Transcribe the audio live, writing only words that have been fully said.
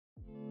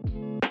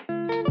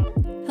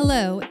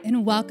Hello,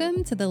 and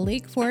welcome to the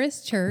Lake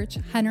Forest Church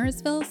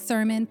Huntersville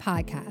Sermon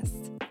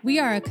Podcast. We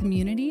are a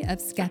community of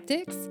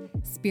skeptics,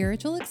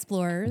 spiritual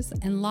explorers,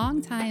 and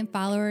longtime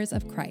followers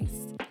of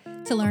Christ.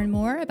 To learn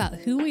more about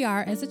who we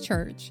are as a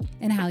church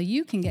and how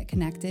you can get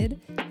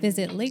connected,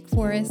 visit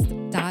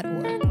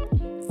lakeforest.org.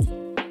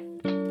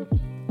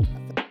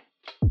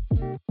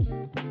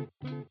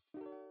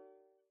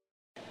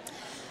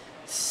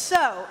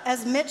 So,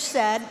 as Mitch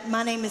said,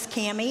 my name is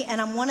Cammie, and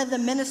I'm one of the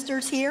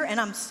ministers here, and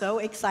I'm so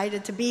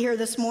excited to be here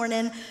this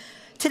morning.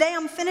 Today,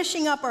 I'm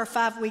finishing up our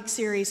 5-week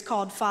series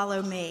called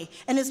Follow Me.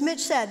 And as Mitch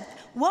said,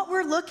 what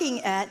we're looking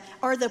at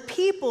are the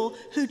people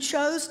who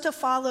chose to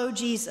follow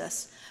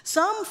Jesus.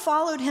 Some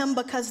followed him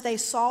because they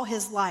saw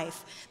his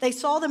life. They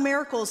saw the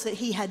miracles that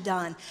he had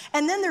done.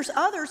 And then there's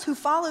others who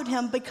followed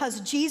him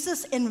because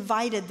Jesus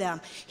invited them.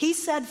 He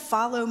said,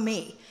 "Follow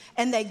me."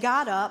 And they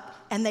got up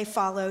and they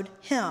followed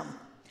him.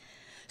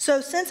 So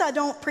since I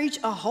don't preach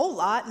a whole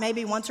lot,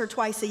 maybe once or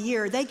twice a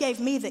year, they gave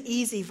me the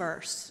easy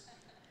verse.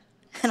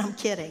 And I'm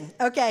kidding.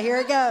 Okay, here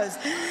it goes.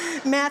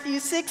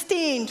 Matthew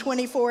 16,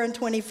 24 and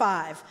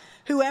 25.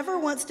 Whoever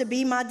wants to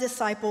be my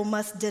disciple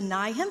must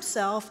deny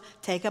himself,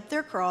 take up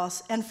their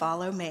cross, and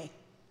follow me.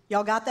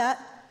 Y'all got that?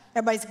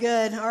 Everybody's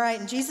good? All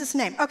right, in Jesus'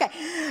 name. Okay,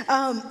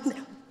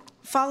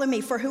 follow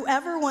me. For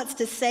whoever wants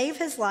to save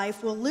his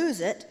life will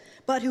lose it,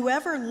 but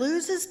whoever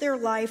loses their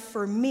life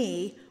for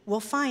me will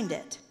find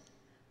it.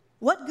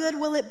 What good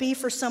will it be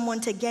for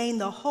someone to gain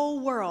the whole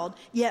world,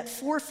 yet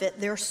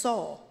forfeit their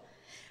soul?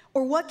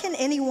 Or what can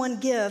anyone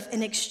give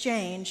in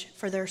exchange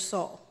for their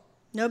soul?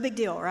 No big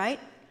deal, right?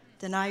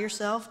 Deny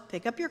yourself,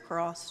 pick up your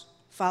cross,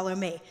 follow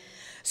me.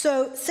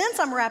 So since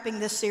I'm wrapping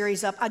this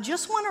series up, I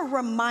just want to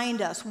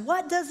remind us,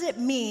 what does it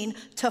mean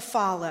to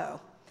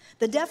follow?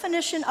 The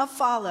definition of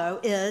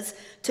follow is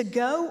to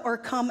go or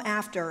come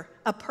after,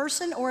 a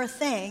person or a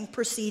thing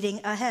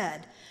proceeding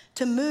ahead,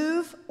 to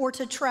move or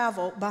to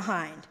travel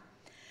behind.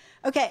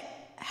 Okay,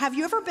 have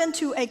you ever been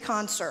to a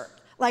concert?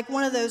 Like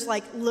one of those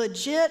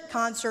legit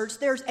concerts,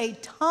 there's a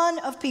ton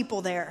of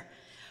people there.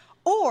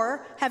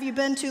 Or have you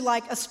been to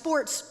a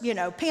sports,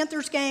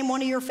 Panthers game,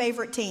 one of your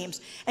favorite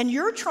teams, and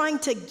you're trying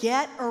to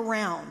get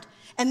around,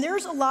 and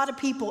there's a lot of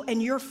people,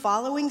 and you're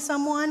following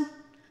someone?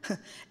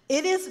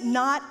 It is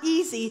not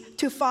easy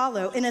to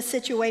follow in a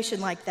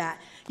situation like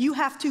that. You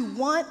have to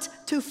want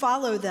to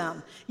follow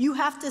them. You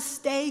have to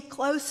stay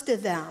close to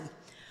them.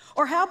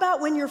 Or how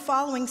about when you're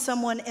following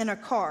someone in a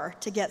car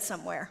to get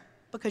somewhere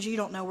because you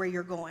don't know where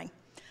you're going?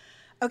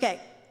 Okay,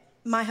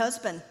 my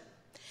husband,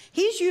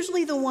 he's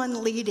usually the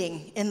one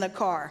leading in the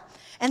car.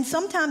 And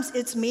sometimes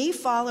it's me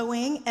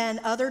following, and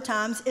other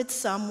times it's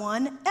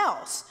someone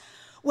else.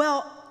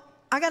 Well,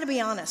 I got to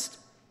be honest.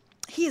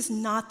 He is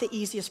not the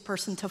easiest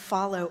person to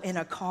follow in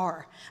a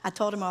car. I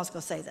told him I was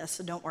going to say this,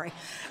 so don't worry.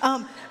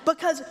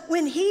 Because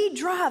when he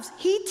drives,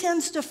 he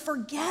tends to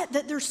forget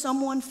that there's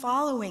someone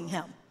following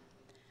him.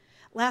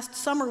 Last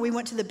summer, we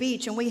went to the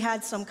beach, and we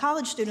had some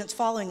college students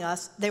following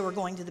us. They were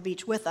going to the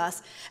beach with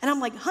us. And I'm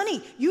like,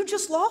 honey, you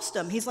just lost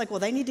them. He's like, well,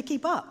 they need to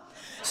keep up.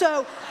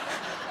 So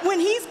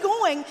when he's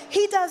going,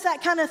 he does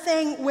that kind of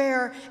thing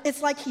where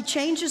it's like he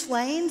changes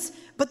lanes,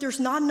 but there's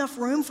not enough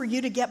room for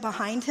you to get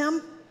behind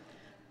him.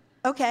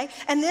 Okay,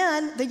 and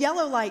then the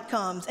yellow light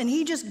comes, and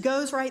he just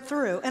goes right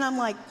through. And I'm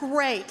like,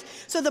 great.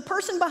 So the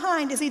person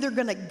behind is either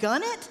going to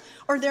gun it,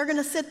 or they're going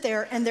to sit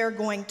there, and they're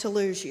going to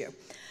lose you.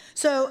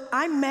 So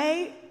I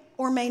may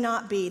or may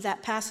not be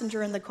that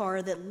passenger in the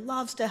car that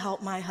loves to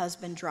help my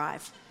husband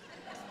drive.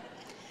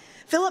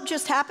 Philip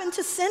just happened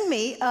to send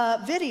me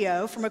a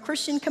video from a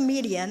Christian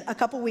comedian a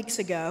couple weeks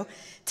ago,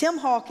 Tim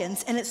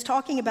Hawkins, and it's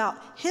talking about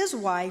his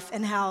wife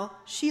and how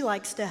she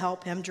likes to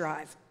help him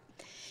drive.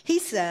 He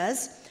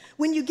says,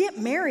 when you get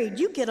married,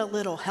 you get a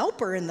little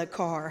helper in the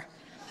car.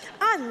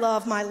 I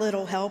love my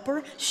little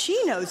helper.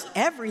 She knows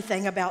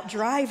everything about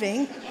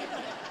driving.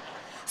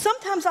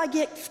 Sometimes I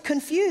get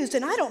confused,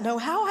 and I don't know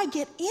how I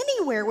get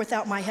anywhere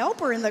without my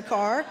helper in the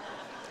car.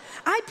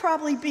 I'd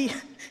probably be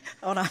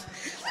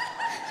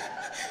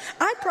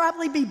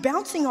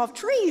bouncing off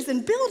trees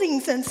and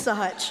buildings and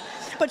such,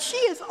 but she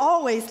is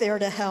always there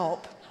to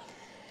help.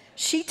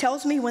 She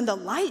tells me when the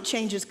light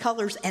changes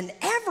colors and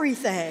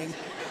everything.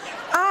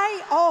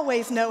 I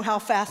always know how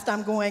fast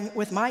I'm going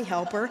with my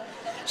helper.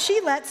 She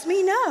lets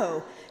me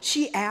know.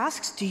 She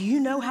asks, do you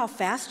know how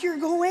fast you're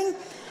going?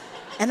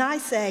 And I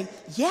say,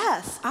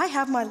 yes, I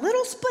have my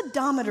little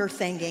speedometer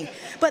thingy,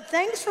 but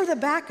thanks for the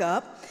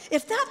backup.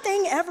 If that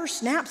thing ever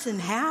snaps in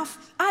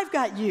half, I've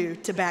got you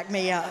to back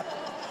me up.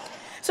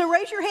 So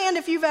raise your hand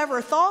if you've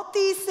ever thought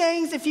these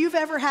things, if you've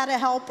ever had a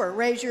helper,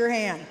 raise your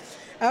hand.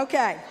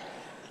 Okay.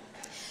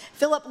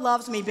 Philip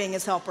loves me being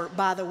his helper,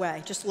 by the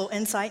way. Just a little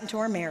insight into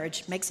our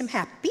marriage. Makes him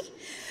happy.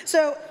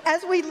 So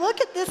as we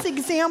look at this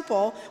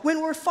example,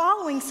 when we're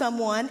following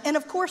someone, and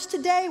of course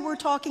today we're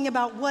talking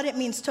about what it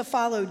means to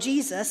follow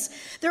Jesus,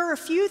 there are a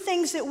few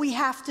things that we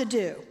have to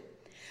do.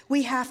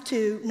 We have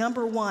to,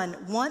 number one,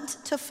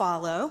 want to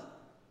follow.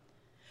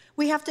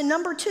 We have to,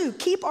 number two,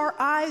 keep our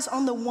eyes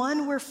on the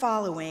one we're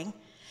following.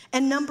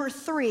 And number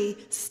 3,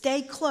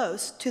 stay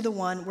close to the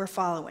one we're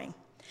following.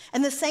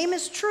 And the same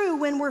is true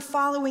when we're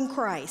following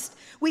Christ.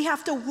 We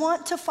have to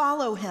want to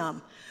follow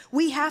him.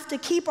 We have to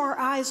keep our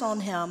eyes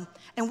on him,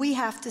 and we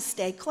have to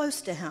stay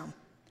close to him.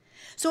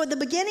 So at the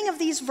beginning of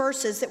these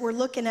verses that we're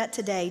looking at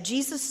today,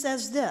 Jesus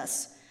says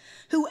this: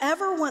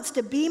 whoever wants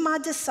to be my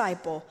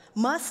disciple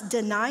must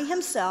deny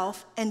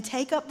himself and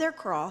take up their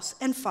cross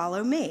and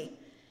follow me.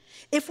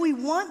 If we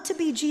want to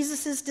be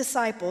Jesus'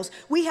 disciples,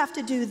 we have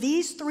to do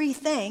these 3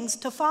 things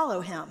to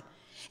follow him.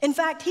 In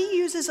fact, he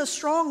uses a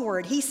strong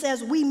word. He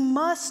says we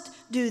must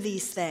do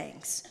these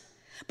things.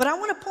 But I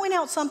want to point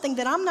out something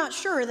that I'm not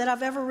sure that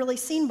I've ever really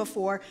seen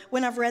before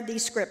when I've read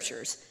these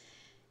scriptures.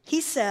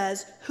 He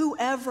says,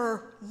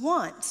 whoever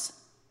wants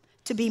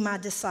to be my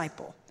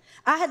disciple.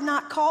 I had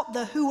not caught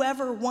the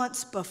whoever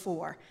wants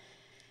before.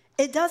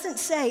 It doesn't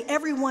say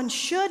everyone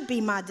should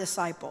be my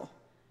disciple,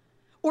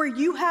 or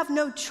you have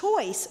no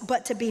choice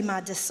but to be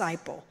my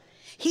disciple.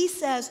 He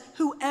says,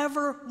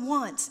 whoever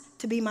wants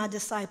to be my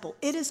disciple.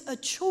 It is a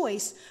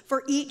choice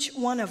for each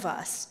one of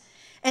us.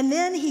 And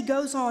then he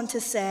goes on to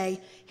say,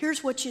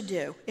 here's what you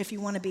do if you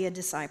want to be a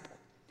disciple.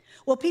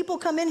 Well, people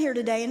come in here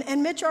today,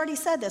 and Mitch already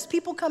said this.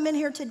 People come in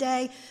here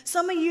today.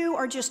 Some of you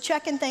are just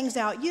checking things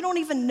out. You don't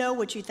even know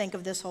what you think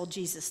of this whole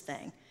Jesus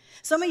thing.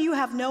 Some of you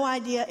have no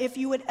idea if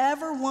you would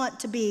ever want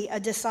to be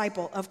a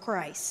disciple of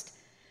Christ.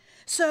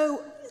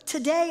 So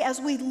today, as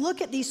we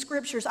look at these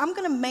scriptures, I'm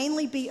going to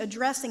mainly be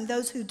addressing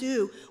those who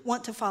do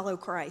want to follow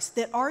Christ,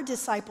 that are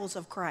disciples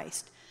of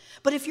Christ.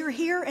 But if you're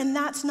here and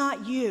that's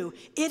not you,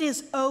 it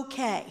is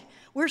okay.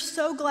 We're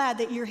so glad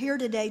that you're here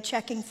today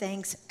checking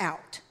things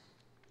out.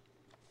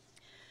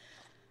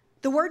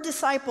 The word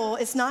disciple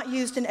is not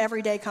used in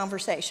everyday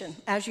conversation,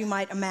 as you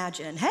might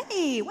imagine.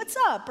 Hey, what's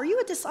up? Are you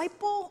a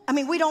disciple? I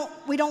mean, we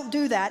don't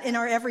do that in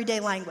our everyday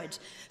language.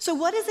 So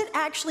what does it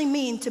actually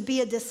mean to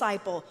be a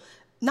disciple?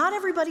 Not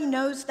everybody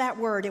knows that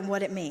word and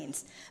what it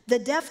means. The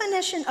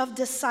definition of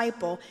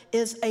disciple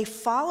is a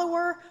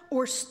follower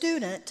or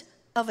student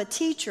of a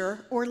teacher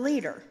or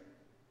leader.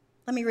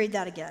 Let me read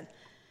that again.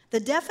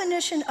 The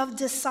definition of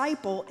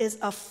disciple is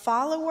a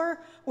follower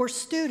or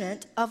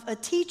student of a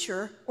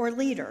teacher or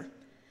leader.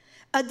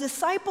 A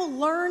disciple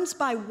learns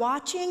by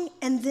watching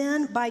and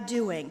then by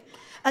doing.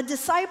 A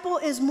disciple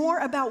is more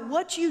about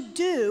what you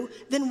do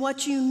than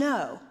what you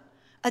know.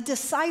 A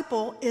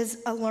disciple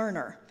is a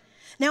learner.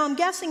 Now, I'm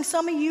guessing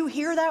some of you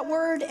hear that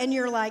word and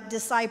you're like,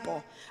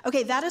 disciple.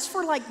 Okay, that is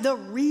for like the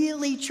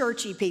really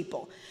churchy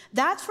people.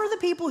 That's for the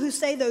people who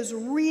say those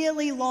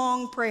really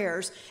long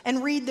prayers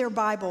and read their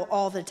Bible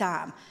all the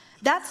time.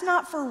 That's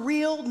not for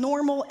real,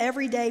 normal,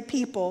 everyday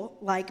people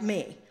like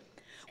me.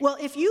 Well,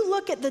 if you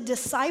look at the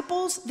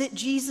disciples that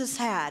Jesus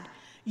had,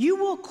 you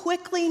will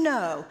quickly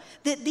know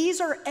that these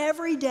are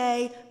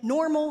everyday,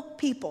 normal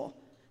people.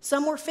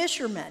 Some were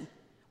fishermen.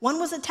 One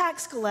was a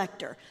tax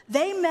collector.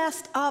 They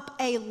messed up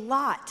a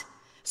lot,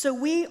 so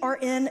we are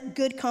in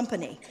good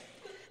company.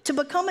 To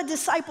become a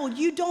disciple,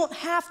 you don't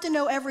have to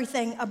know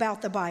everything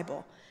about the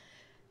Bible.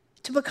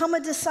 To become a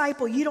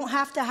disciple, you don't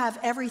have to have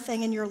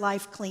everything in your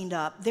life cleaned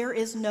up. There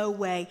is no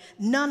way.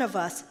 None of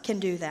us can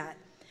do that.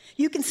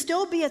 You can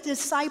still be a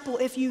disciple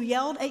if you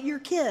yelled at your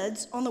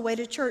kids on the way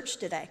to church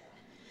today,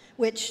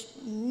 which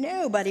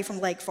nobody from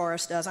Lake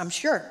Forest does, I'm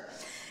sure.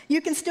 You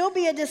can still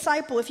be a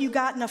disciple if you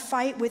got in a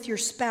fight with your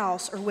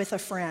spouse or with a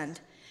friend.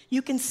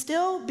 You can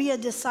still be a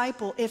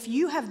disciple if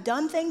you have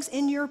done things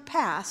in your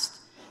past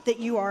that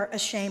you are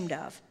ashamed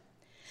of.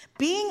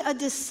 Being a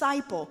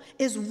disciple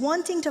is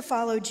wanting to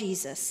follow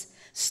Jesus,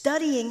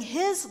 studying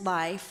his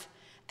life,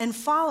 and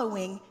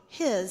following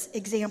his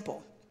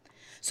example.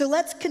 So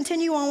let's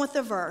continue on with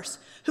the verse.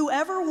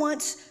 Whoever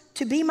wants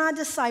to be my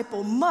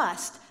disciple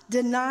must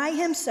deny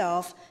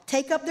himself,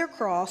 take up their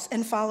cross,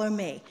 and follow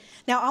me.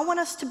 Now, I want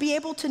us to be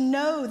able to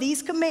know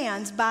these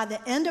commands by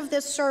the end of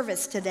this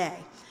service today.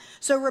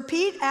 So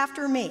repeat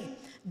after me.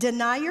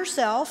 Deny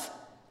yourself,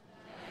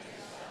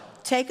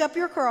 take up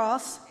your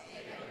cross,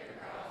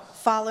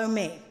 follow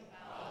me.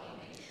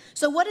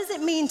 So what does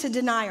it mean to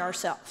deny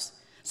ourselves?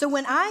 So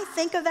when I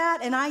think of that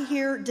and I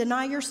hear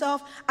deny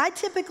yourself, I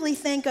typically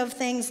think of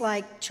things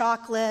like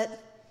chocolate,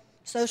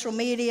 social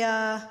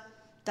media,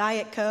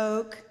 Diet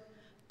Coke,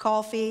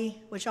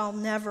 coffee, which I'll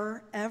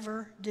never,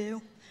 ever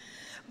do.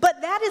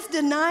 But that is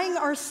denying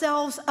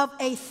ourselves of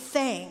a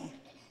thing.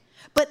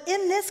 But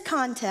in this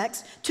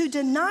context, to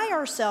deny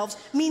ourselves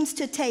means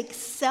to take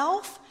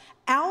self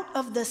out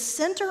of the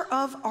center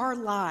of our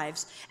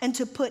lives and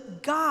to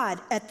put God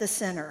at the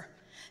center.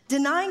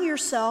 Denying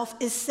yourself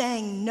is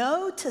saying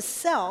no to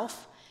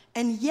self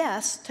and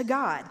yes to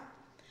God.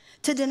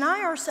 To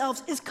deny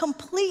ourselves is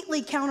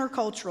completely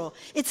countercultural.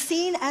 It's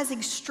seen as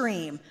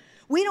extreme.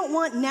 We don't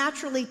want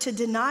naturally to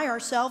deny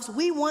ourselves.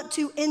 We want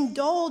to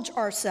indulge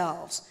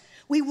ourselves.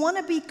 We want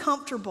to be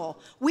comfortable.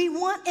 We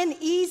want an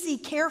easy,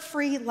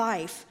 carefree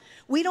life.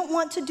 We don't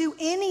want to do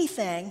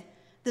anything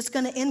that's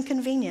going to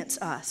inconvenience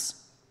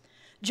us.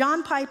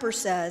 John Piper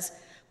says,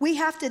 we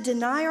have to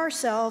deny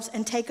ourselves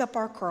and take up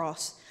our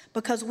cross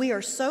because we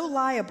are so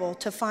liable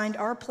to find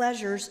our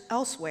pleasures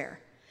elsewhere.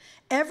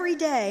 Every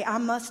day I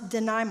must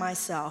deny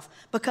myself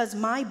because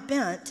my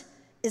bent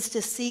is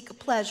to seek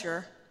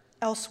pleasure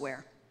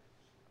elsewhere.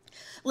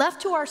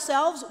 Left to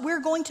ourselves, we're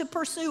going to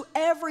pursue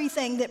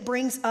everything that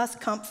brings us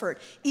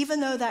comfort, even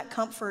though that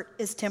comfort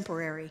is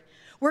temporary.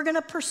 We're going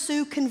to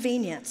pursue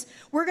convenience.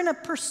 We're going to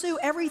pursue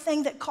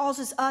everything that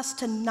causes us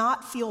to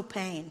not feel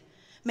pain,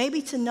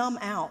 maybe to numb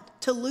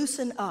out, to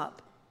loosen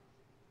up.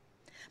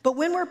 But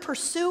when we're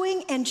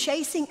pursuing and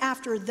chasing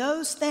after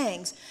those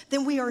things,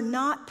 then we are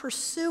not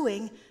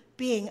pursuing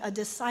being a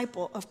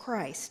disciple of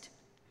Christ.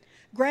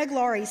 Greg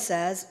Laurie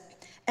says,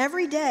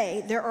 every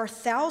day there are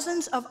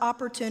thousands of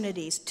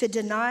opportunities to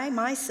deny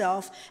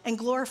myself and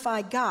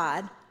glorify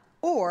God,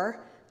 or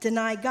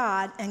deny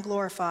God and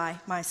glorify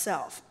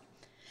myself.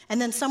 And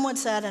then someone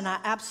said, and I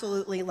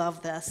absolutely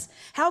love this,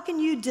 how can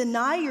you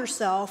deny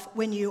yourself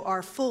when you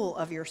are full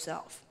of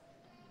yourself?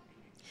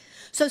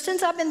 So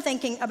since I've been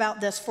thinking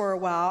about this for a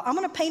while, I'm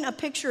going to paint a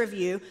picture of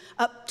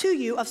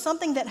of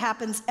something that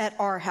happens at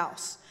our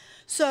house.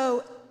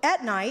 So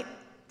at night,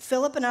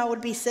 Philip and I would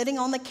be sitting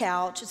on the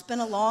couch. It's been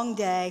a long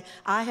day.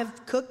 I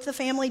have cooked the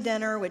family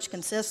dinner, which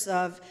consists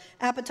of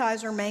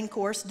appetizer, main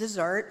course,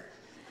 dessert.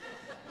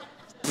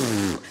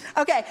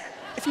 Okay,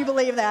 if you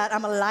believe that,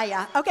 I'm a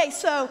liar. Okay,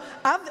 so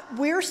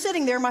we're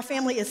sitting there. My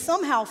family is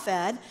somehow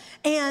fed,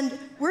 and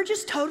we're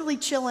just totally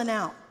chilling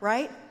out,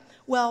 right?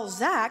 Well,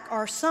 Zach,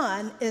 our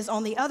son, is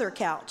on the other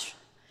couch.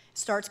 It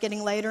starts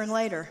getting later and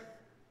later.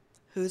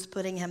 Who's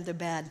putting him to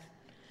bed?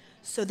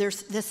 So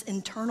there's this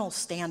internal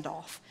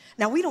standoff.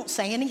 Now, we don't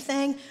say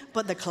anything,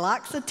 but the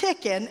clock's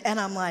a-ticking, and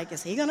I'm like,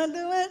 is he going to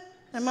do it?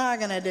 Am I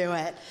going to do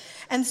it?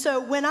 And so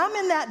when I'm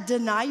in that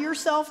deny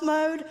yourself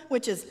mode,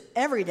 which is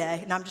every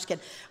day, no, I'm just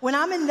kidding. When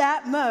I'm in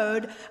that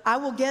mode, I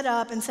will get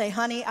up and say,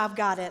 honey, I've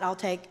got it. I'll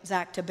take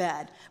Zach to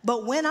bed.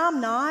 But when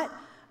I'm not,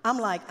 I'm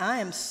like, I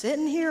am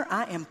sitting here,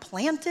 I am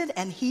planted,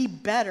 and he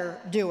better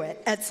do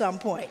it at some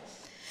point.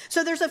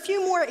 So there's a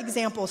few more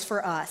examples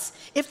for us.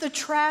 If the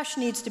trash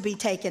needs to be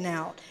taken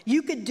out,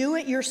 you could do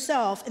it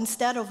yourself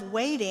instead of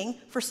waiting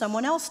for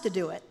someone else to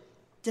do it.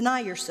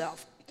 Deny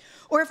yourself.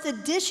 Or if the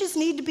dishes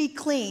need to be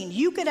cleaned,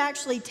 you could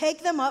actually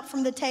take them up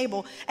from the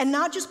table and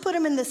not just put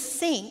them in the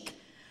sink,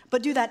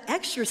 but do that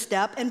extra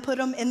step and put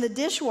them in the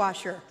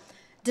dishwasher.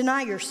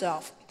 Deny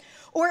yourself.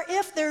 Or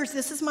if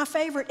this is my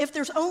favorite, if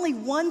there's only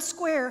one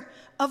square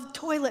of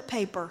toilet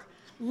paper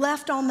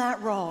left on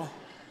that roll,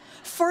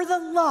 for the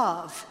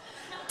love,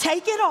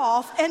 take it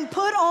off and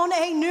put on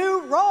a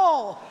new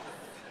roll.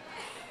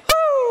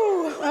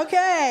 Woo!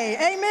 Okay,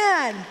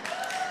 amen.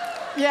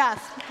 Yes,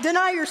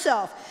 deny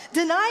yourself.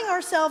 Denying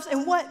ourselves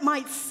in what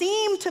might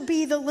seem to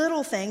be the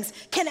little things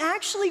can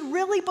actually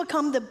really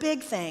become the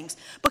big things,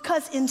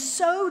 because in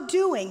so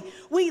doing,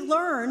 we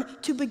learn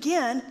to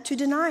begin to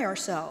deny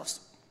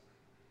ourselves.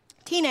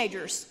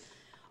 Teenagers,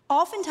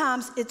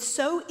 oftentimes it's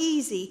so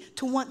easy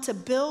to want to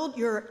build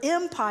your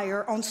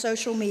empire on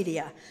social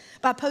media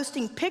by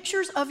posting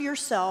pictures of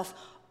yourself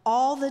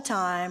all the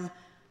time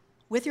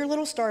with your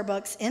little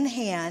Starbucks in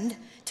hand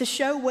to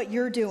show what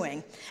you're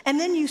doing. And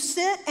then you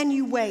sit and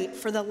you wait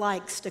for the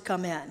likes to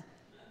come in.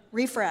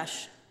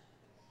 Refresh.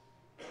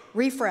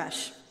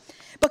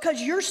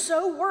 Because you're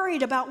so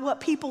worried about what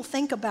people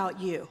think about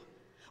you.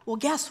 Well,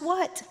 guess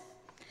what?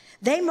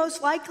 They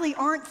most likely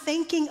aren't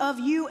thinking of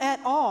you at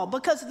all,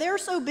 because they're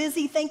so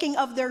busy thinking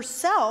of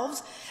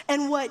themselves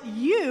and what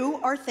you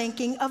are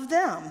thinking of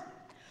them.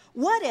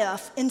 What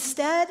if,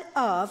 instead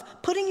of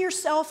putting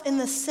yourself in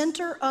the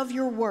center of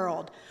your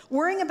world,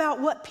 worrying about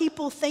what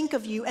people think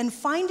of you and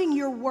finding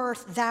your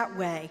worth that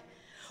way,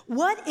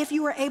 what if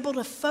you were able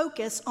to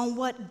focus on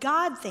what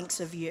God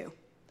thinks of you?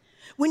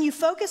 When you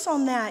focus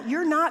on that,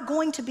 you're not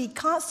going to be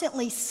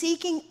constantly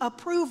seeking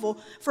approval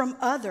from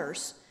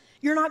others.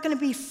 You're not going to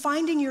be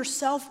finding your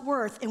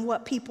self-worth in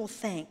what people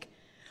think.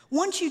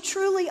 Once you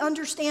truly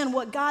understand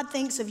what God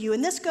thinks of you,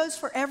 and this goes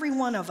for every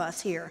one of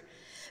us here,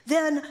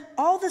 then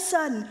all of a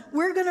sudden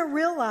we're going to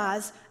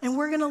realize and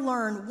we're going to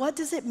learn, what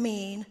does it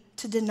mean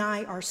to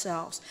deny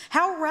ourselves?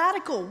 How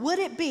radical would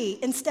it be,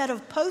 instead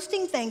of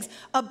posting things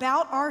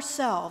about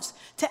ourselves,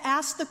 to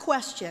ask the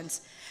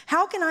questions,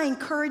 how can I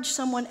encourage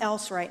someone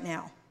else right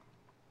now?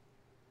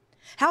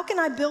 How can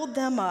I build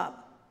them up?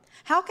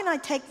 How can I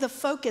take the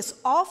focus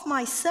off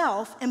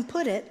myself and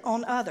put it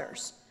on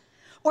others?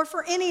 Or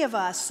for any of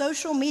us,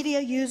 social media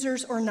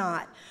users or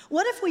not,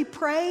 what if we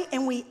pray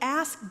and we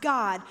ask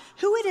God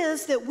who it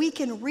is that we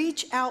can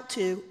reach out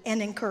to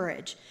and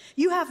encourage?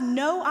 You have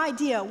no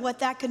idea what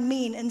that could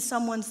mean in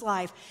someone's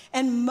life.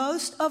 And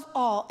most of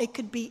all, it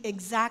could be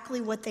exactly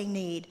what they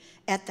need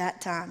at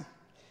that time.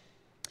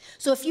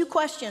 So a few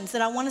questions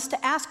that I want us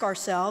to ask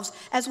ourselves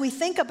as we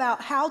think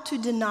about how to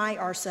deny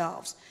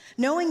ourselves,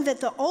 knowing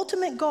that the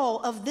ultimate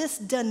goal of this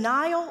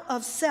denial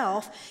of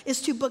self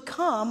is to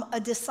become a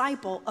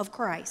disciple of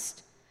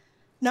Christ.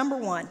 Number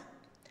one,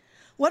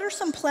 what are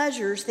some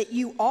pleasures that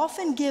you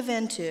often give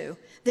into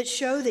that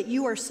show that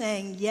you are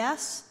saying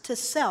yes to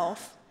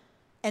self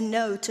and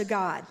no to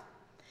God?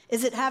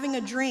 Is it having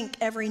a drink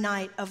every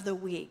night of the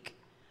week?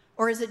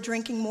 Or is it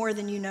drinking more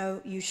than you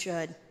know you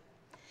should?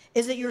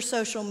 Is it your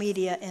social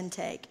media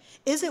intake?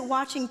 Is it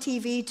watching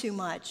TV too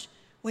much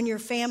when your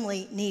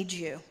family needs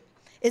you?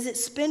 Is it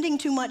spending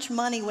too much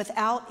money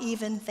without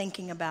even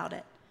thinking about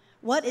it?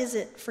 What is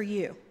it for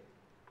you?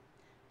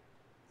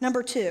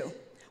 Number 2,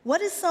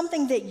 what is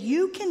something that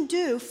you can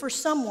do for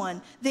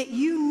someone that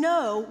you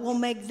know will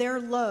make their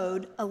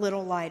load a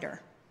little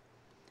lighter?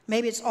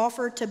 Maybe it's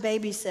offer to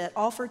babysit,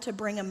 offer to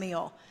bring a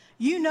meal.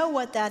 You know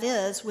what that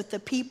is with the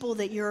people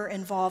that you're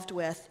involved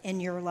with in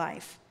your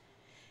life.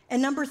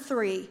 And number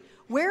 3,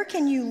 where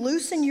can you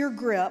loosen your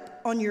grip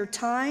on your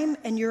time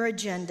and your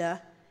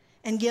agenda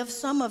and give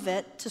some of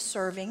it to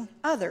serving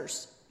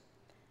others?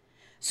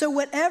 So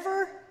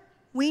whatever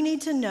we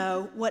need to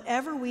know,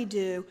 whatever we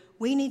do,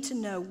 we need to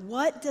know,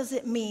 what does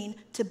it mean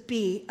to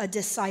be a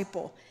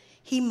disciple?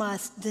 He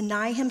must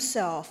deny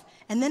himself.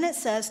 And then it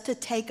says to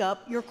take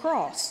up your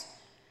cross.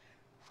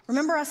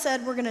 Remember I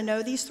said we're going to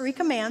know these 3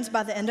 commands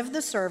by the end of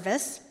the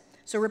service.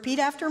 So repeat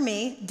after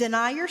me.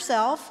 Deny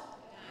yourself.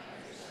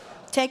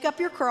 Take up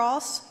your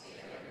cross.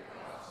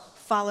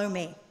 Follow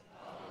me.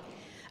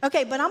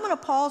 Okay, but I'm going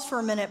to pause for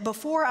a minute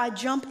before I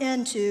jump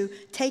into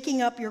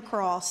taking up your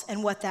cross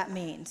and what that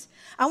means.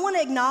 I want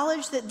to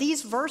acknowledge that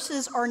these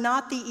verses are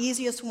not the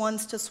easiest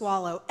ones to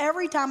swallow.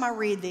 Every time I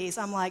read these,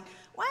 I'm like,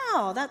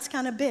 wow, that's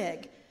kind of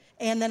big.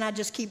 And then I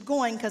just keep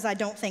going because I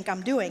don't think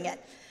I'm doing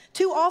it.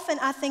 Too often,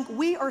 I think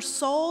we are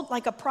sold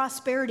like a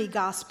prosperity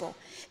gospel.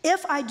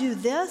 If I do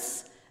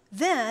this,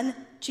 then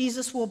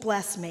Jesus will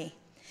bless me.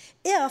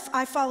 If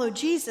I follow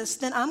Jesus,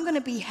 then I'm going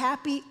to be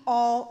happy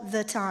all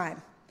the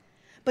time.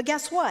 But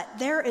guess what?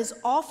 There is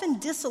often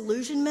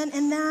disillusionment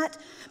in that,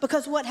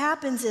 because what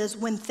happens is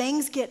when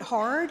things get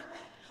hard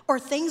or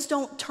things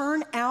don't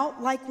turn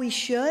out like we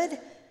should,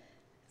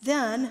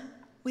 then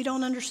we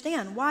don't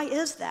understand. Why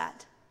is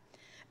that?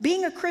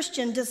 Being a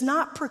Christian does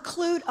not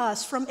preclude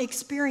us from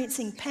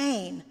experiencing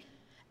pain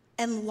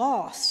and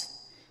loss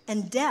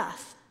and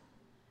death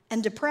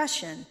and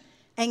depression,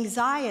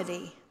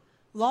 anxiety,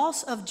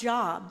 loss of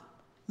job,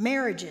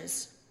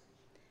 marriages,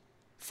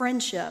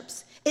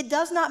 friendships. It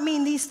does not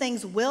mean these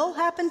things will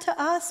happen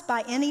to us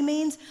by any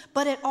means,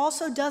 but it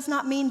also does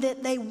not mean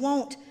that they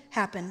won't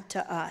happen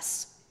to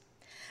us.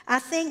 I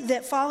think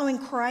that following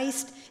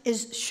Christ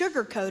is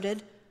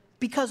sugar-coated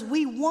because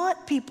we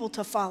want people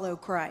to follow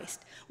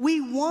Christ. We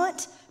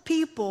want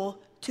people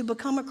to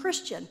become a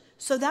Christian.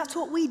 So that's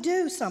what we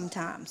do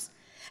sometimes.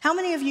 How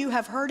many of you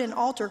have heard an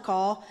altar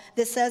call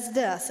that says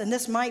this, and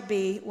this might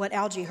be what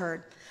Algie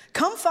heard?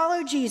 Come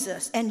follow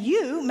Jesus, and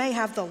you may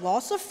have the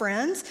loss of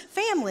friends,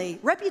 family,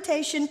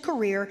 reputation,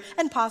 career,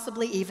 and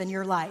possibly even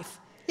your life.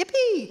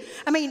 Yippee!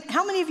 I mean,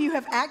 how many of you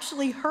have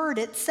actually heard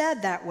it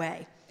said that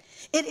way?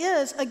 It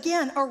is,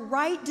 again, a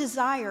right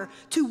desire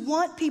to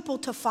want people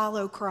to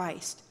follow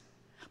Christ.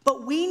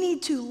 But we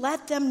need to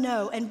let them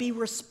know and be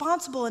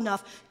responsible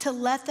enough to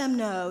let them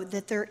know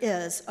that there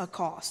is a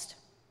cost.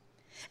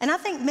 And I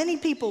think many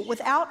people,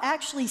 without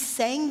actually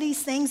saying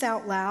these things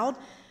out loud,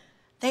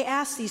 they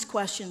ask these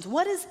questions.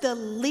 What is the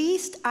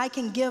least I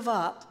can give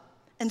up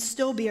and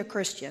still be a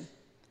Christian?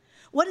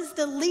 What is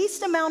the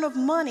least amount of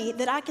money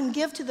that I can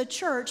give to the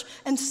church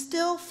and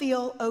still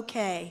feel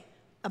okay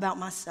about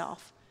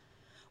myself?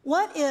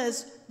 What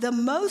is the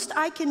most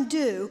I can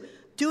do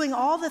doing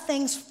all the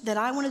things that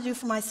I want to do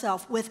for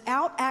myself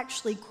without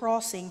actually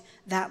crossing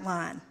that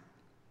line?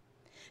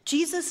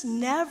 Jesus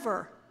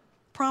never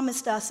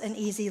promised us an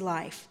easy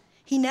life.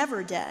 He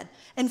never did.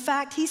 In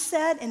fact, he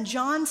said in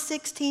John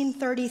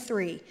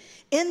 16:33,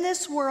 in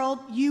this world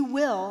you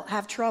will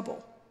have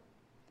trouble.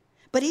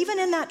 But even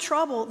in that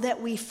trouble that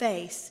we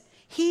face,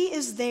 he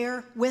is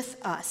there with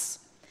us.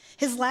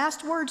 His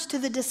last words to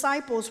the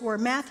disciples were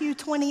Matthew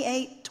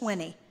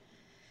 28:20,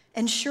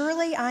 and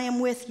surely I am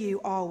with you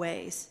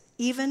always,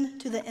 even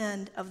to the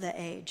end of the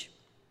age.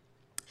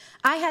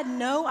 I had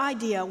no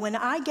idea when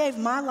I gave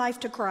my life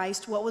to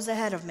Christ what was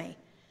ahead of me.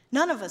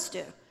 None of us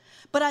do.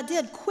 But I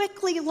did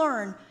quickly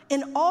learn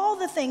in all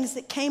the things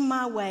that came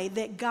my way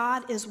that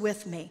God is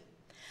with me.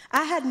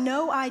 I had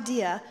no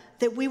idea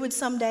that we would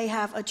someday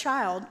have a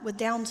child with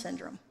Down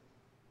syndrome.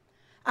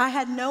 I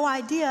had no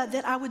idea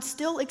that I would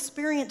still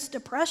experience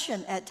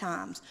depression at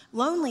times,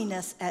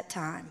 loneliness at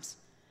times.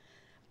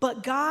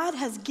 But God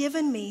has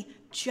given me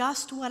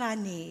just what I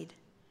need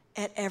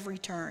at every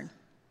turn.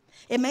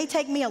 It may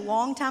take me a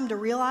long time to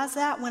realize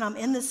that when I'm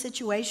in this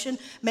situation.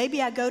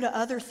 Maybe I go to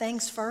other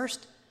things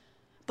first,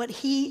 but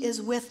he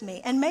is with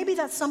me. And maybe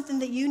that's something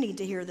that you need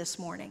to hear this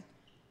morning.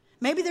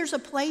 Maybe there's a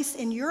place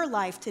in your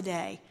life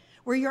today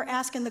where you're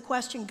asking the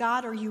question,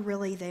 God, are you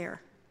really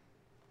there?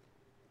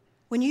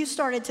 When you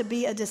started to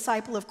be a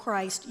disciple of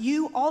Christ,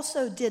 you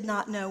also did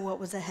not know what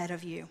was ahead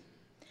of you.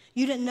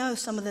 You didn't know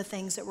some of the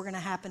things that were going to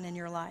happen in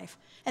your life.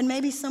 And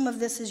maybe some of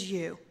this is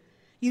you.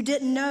 You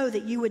didn't know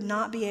that you would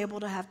not be able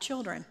to have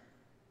children.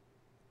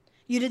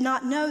 You did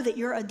not know that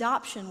your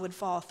adoption would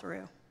fall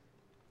through.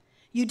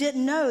 You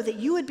didn't know that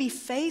you would be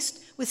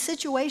faced with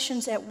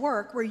situations at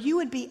work where you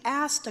would be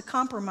asked to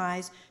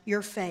compromise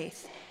your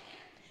faith.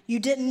 You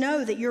didn't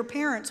know that your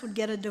parents would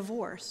get a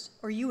divorce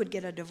or you would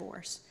get a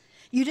divorce.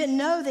 You didn't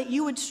know that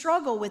you would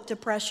struggle with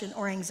depression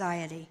or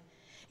anxiety.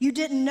 You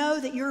didn't know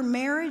that your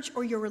marriage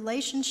or your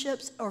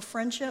relationships or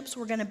friendships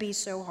were going to be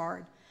so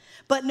hard.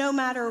 But no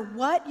matter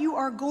what you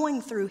are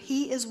going through,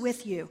 He is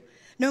with you.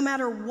 No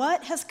matter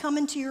what has come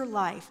into your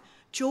life,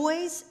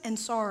 joys and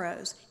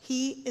sorrows,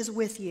 He is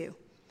with you.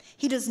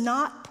 He does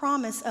not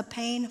promise a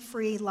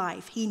pain-free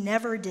life. He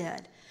never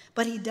did.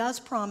 But He does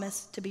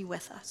promise to be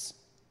with us.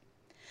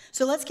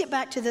 So let's get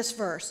back to this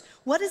verse.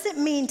 What does it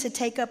mean to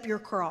take up your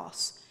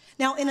cross?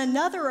 Now, in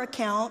another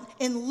account,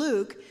 in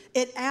Luke,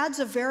 it adds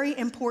a very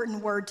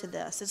important word to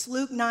this. It's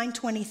Luke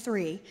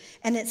 9:23,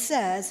 and it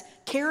says,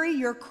 carry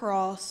your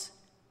cross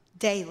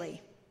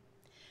daily.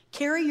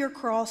 Carry your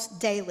cross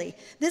daily.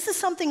 This is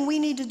something we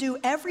need to do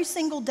every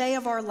single day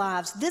of our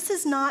lives. This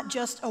is not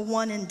just a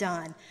one and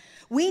done.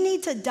 We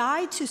need to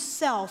die to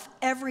self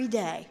every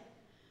day.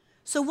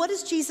 So what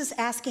is Jesus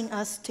asking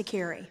us to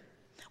carry?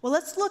 Well,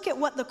 let's look at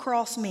what the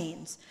cross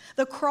means.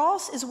 The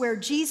cross is where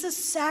Jesus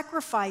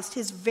sacrificed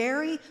His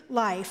very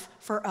life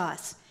for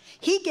us.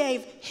 He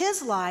gave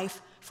His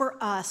life for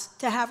us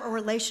to have a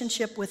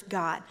relationship with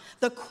God.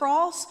 The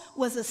cross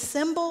was a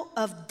symbol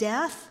of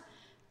death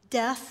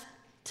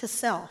to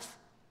self.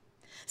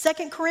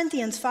 2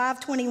 Corinthians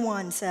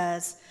 5:21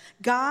 says,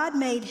 God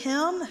made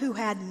Him who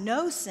had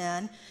no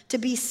sin to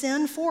be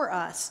sin for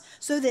us,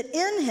 so that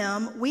in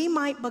Him we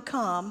might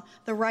become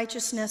the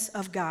righteousness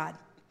of God.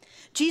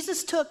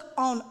 Jesus took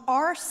on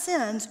our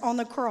sins on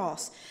the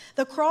cross.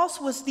 The cross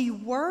was the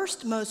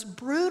worst, most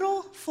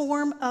brutal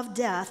form of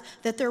death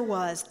that there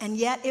was, and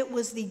yet it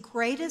was the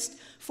greatest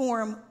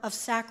form of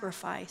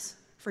sacrifice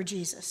for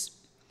Jesus.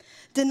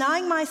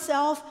 Denying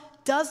myself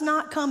does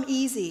not come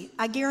easy.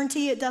 I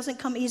guarantee it doesn't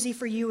come easy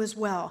for you as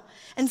well.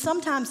 And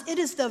sometimes it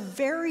is the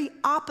very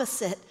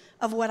opposite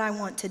of what I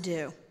want to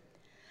do.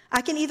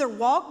 I can either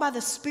walk by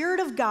the Spirit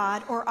of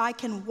God or I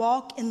can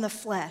walk in the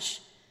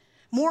flesh.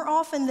 More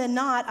often than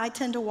not, I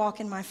tend to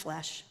walk in my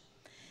flesh.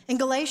 In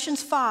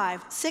Galatians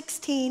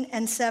 5:16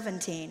 and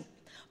 17,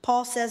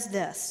 Paul says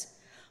this,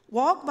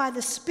 walk by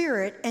the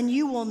Spirit and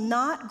you will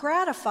not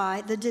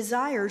gratify the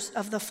desires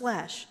of the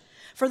flesh.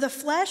 For the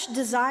flesh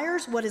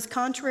desires what is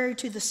contrary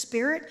to the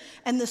Spirit,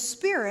 and the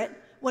Spirit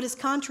what is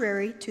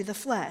contrary to the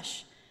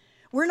flesh.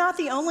 We're not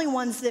the only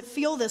ones that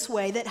feel this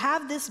way, that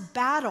have this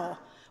battle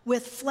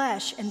with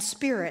flesh and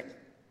spirit.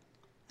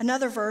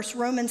 Another verse,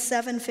 Romans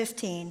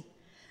 7:15.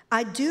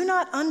 I do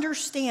not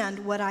understand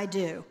what I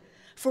do.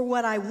 For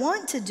what I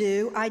want to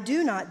do, I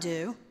do not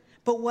do,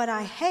 but what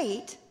I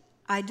hate,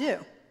 I do.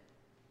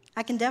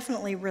 I can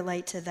definitely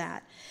relate to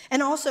that.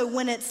 And also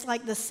when it's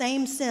like the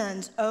same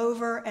sins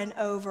over and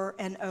over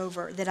and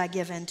over that I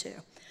give into.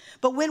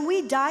 But when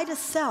we die to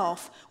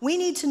self, we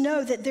need to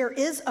know that there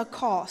is a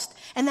cost.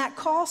 And that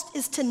cost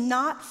is to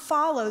not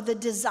follow the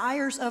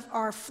desires of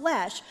our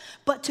flesh,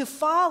 but to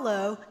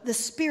follow the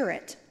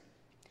Spirit.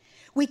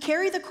 We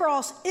carry the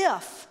cross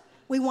if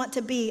we want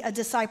to be a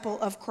disciple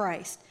of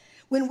Christ.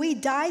 When we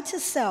die to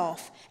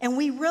self and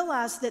we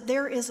realize that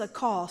there is a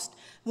cost,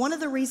 one of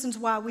the reasons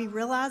why we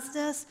realize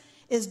this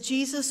is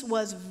Jesus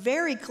was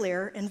very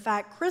clear, in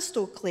fact,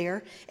 crystal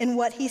clear, in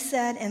what He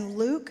said in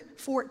Luke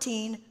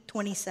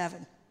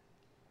 14:27.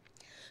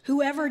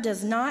 Whoever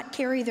does not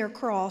carry their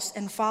cross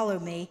and follow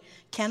me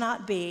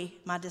cannot be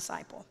my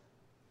disciple.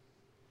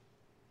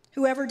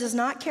 Whoever does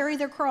not carry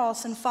their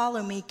cross and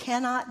follow me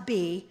cannot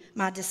be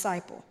my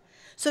disciple.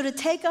 So to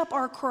take up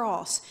our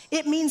cross,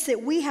 it means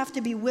that we have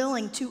to be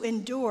willing to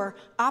endure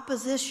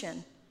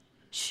opposition,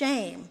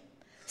 shame,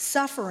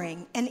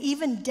 suffering, and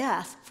even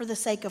death for the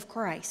sake of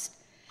Christ.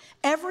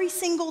 Every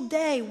single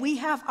day we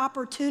have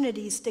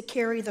opportunities to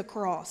carry the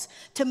cross,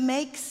 to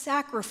make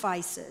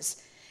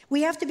sacrifices.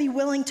 We have to be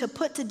willing to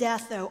put to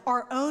death, though,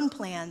 our own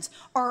plans,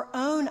 our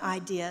own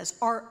ideas,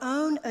 our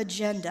own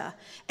agenda,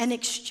 and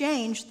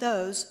exchange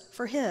those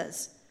for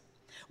His.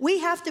 We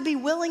have to be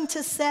willing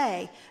to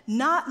say,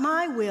 not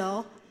my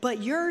will,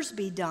 but yours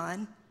be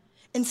done,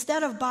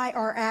 instead of by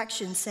our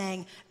actions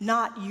saying,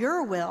 not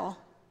your will,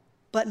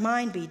 but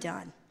mine be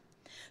done.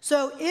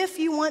 So if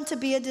you want to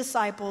be a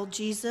disciple,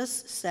 Jesus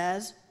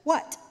says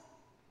what?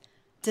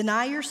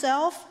 Deny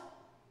yourself?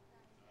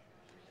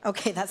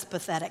 Okay, that's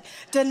pathetic.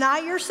 Deny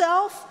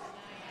yourself.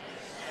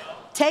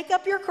 Take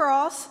up your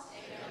cross.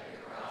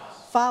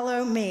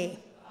 Follow me.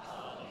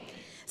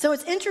 So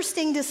it's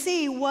interesting to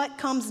see what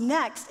comes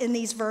next in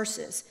these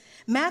verses.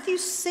 Matthew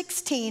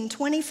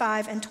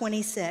 16:25 and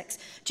 26.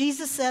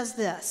 Jesus says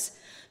this,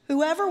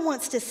 whoever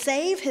wants to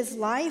save his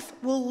life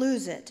will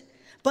lose it,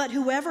 but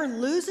whoever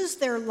loses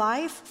their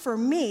life for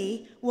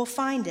me will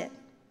find it.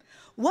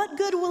 What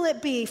good will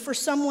it be for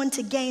someone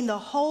to gain the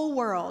whole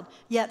world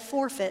yet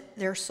forfeit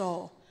their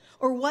soul?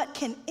 Or what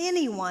can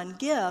anyone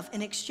give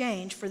in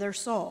exchange for their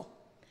soul?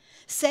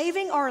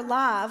 Saving our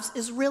lives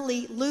is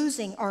really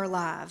losing our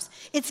lives.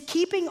 It's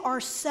keeping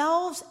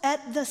ourselves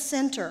at the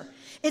center.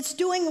 It's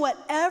doing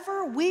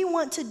whatever we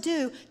want to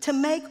do to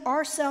make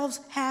ourselves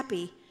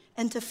happy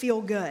and to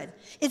feel good.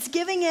 It's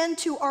giving in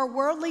to our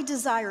worldly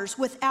desires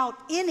without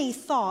any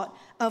thought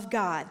of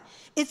God.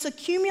 It's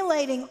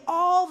accumulating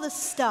all the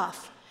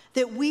stuff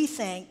that we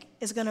think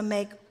is going to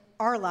make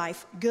our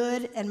life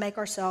good and make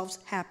ourselves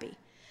happy.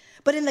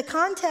 But in the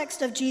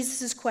context of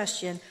Jesus'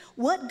 question,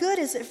 what good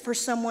is it for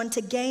someone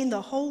to gain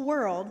the whole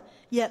world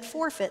yet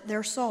forfeit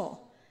their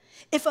soul?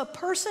 If a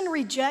person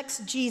rejects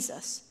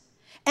Jesus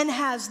and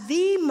has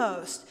the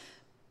most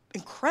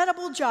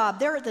incredible job,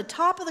 they're at the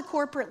top of the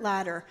corporate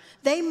ladder,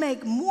 they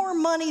make more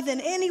money than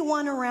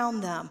anyone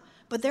around them,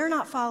 but they're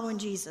not following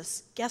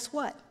Jesus, guess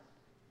what?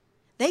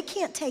 They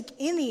can't take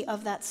any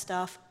of that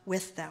stuff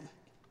with them.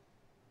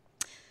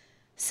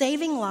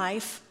 Saving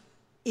life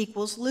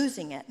equals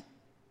losing it.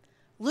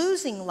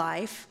 Losing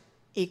life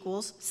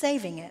equals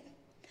saving it.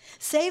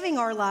 Saving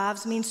our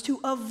lives means to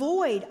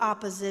avoid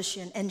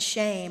opposition and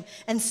shame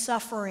and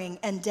suffering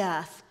and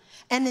death,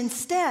 and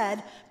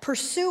instead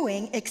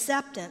pursuing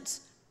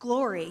acceptance,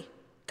 glory,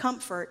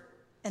 comfort,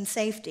 and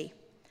safety.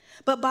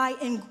 But by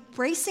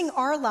embracing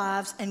our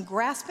lives and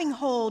grasping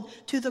hold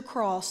to the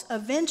cross,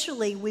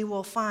 eventually we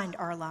will find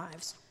our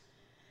lives.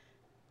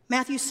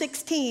 Matthew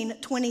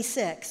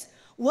 16:26.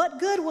 What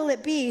good will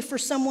it be for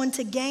someone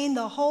to gain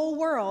the whole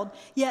world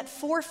yet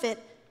forfeit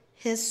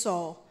his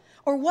soul?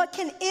 Or what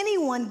can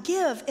anyone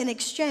give in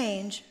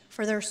exchange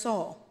for their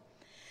soul?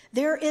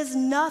 There is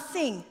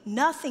nothing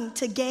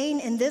to gain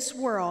in this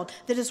world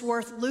that is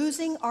worth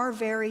losing our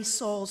very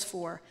souls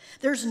for.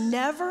 There's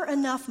never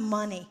enough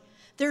money.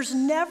 There's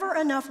never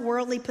enough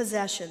worldly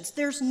possessions.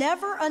 There's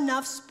never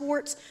enough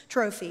sports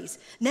trophies.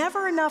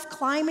 Never enough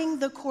climbing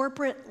the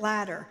corporate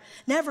ladder.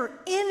 Never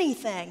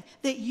anything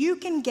that you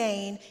can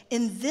gain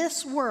in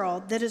this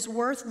world that is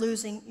worth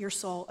losing your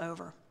soul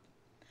over.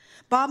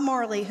 Bob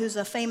Marley, who's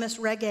a famous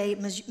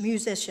reggae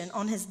musician,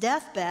 on his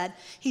deathbed,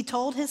 he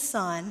told his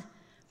son,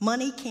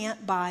 "Money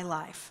can't buy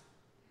life."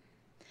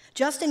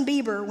 Justin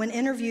Bieber, when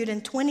interviewed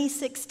in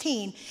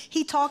 2016,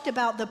 he talked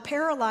about the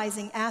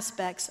paralyzing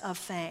aspects of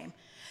fame.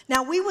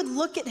 Now, we would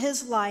look at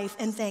his life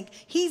and think,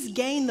 he's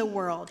gained the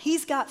world.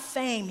 He's got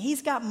fame.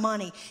 He's got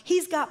money.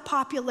 He's got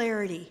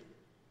popularity.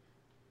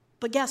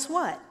 But guess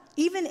what?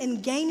 Even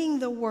in gaining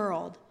the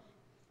world,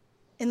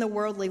 in the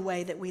worldly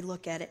way that we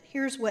look at it,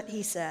 here's what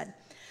he said.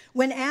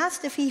 When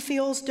asked if he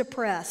feels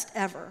depressed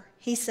ever,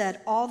 he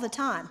said, all the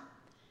time.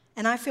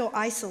 And I feel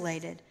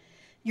isolated.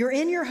 You're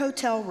in your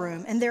hotel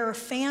room, and there are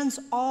fans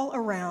all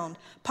around,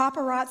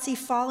 paparazzi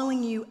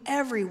following you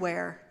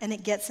everywhere, and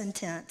it gets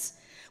intense.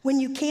 When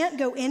you can't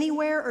go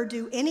anywhere or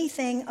do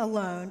anything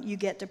alone, you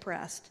get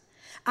depressed.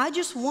 I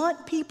just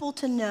want people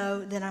to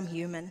know that I'm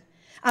human.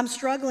 I'm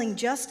struggling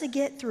just to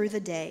get through the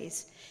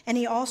days. And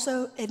he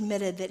also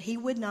admitted that he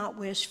would not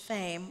wish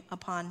fame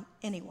upon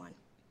anyone.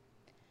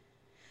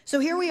 So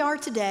here we are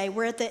today.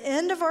 We're at the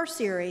end of our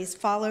series,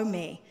 Follow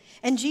Me.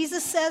 And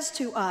Jesus says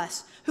to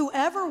us,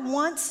 whoever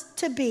wants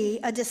to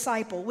be a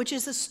disciple, which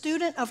is a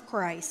student of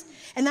Christ,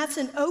 and that's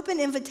an open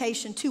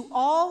invitation to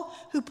all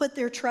who put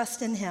their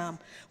trust in him,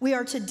 we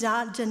are to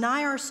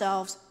deny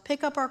ourselves,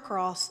 pick up our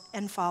cross,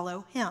 and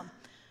follow him.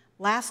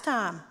 Last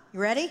time, you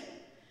ready?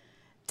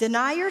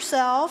 Deny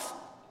yourself.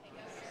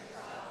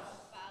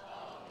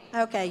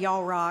 Okay,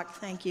 y'all rock,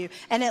 thank you.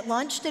 And at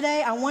lunch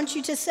today, I want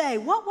you to say,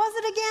 what was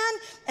it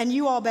again? And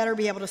you all better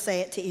be able to say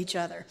it to each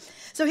other.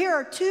 So here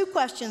are two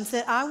questions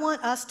that I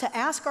want us to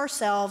ask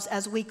ourselves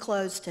as we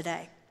close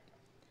today.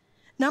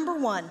 Number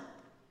one,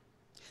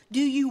 do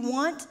you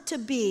want to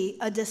be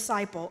a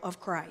disciple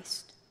of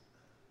Christ?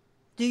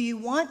 Do you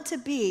want to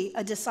be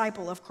a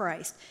disciple of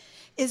Christ?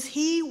 Is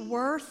he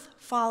worth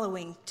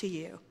following to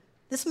you?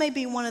 This may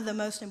be one of the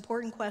most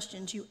important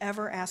questions you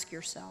ever ask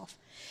yourself.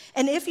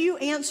 And if you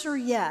answer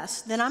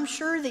yes, then I'm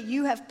sure that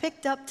you have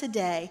picked up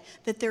today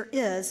that there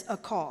is a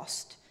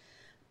cost.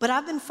 But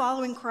I've been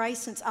following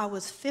Christ since I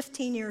was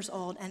 15 years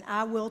old, and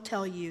I will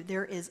tell you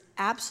there is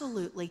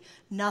absolutely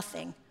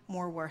nothing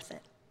more worth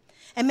it.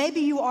 And maybe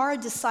you are a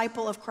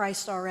disciple of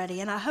Christ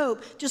already, and I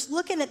hope just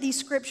looking at these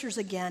scriptures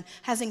again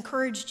has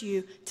encouraged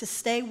you to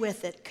stay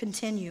with it,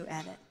 continue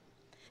at it.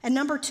 And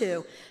number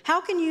two,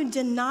 how can you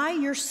deny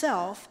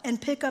yourself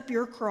and pick up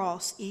your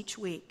cross each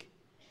week?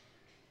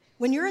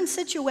 When you're in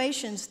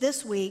situations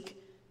this week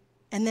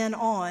and then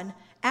on,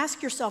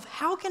 ask yourself,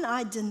 how can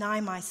I deny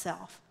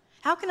myself?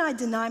 How can I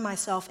deny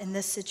myself in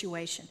this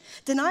situation?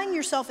 Denying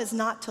yourself is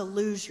not to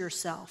lose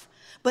yourself.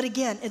 But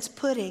again, it's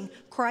putting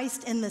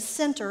Christ in the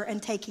center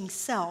and taking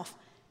self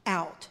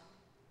out.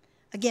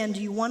 Again,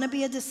 do you want to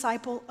be a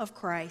disciple of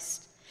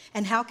Christ?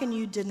 And how can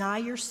you deny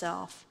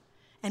yourself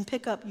and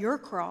pick up your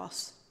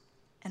cross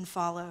and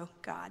follow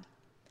God?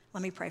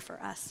 Let me pray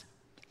for us.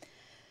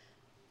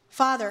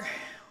 Father,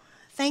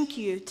 thank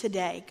you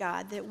today,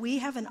 God, that we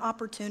have an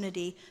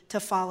opportunity to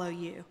follow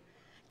you.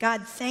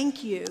 God,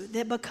 thank you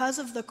that because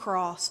of the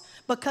cross,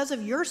 because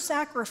of your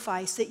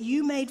sacrifice that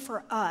you made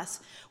for us,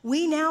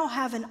 we now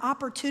have an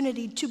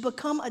opportunity to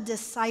become a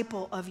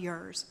disciple of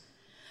yours.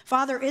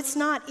 Father, it's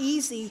not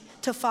easy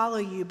to follow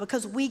you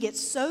because we get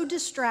so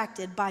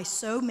distracted by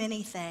so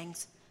many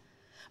things.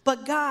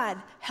 But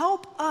God,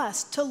 help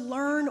us to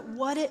learn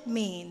what it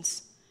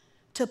means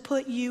to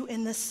put you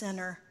in the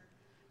center.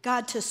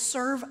 God, to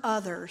serve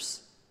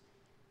others,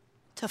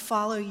 to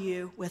follow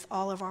you with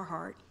all of our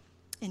heart.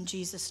 In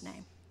Jesus'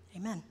 name.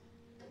 Amen.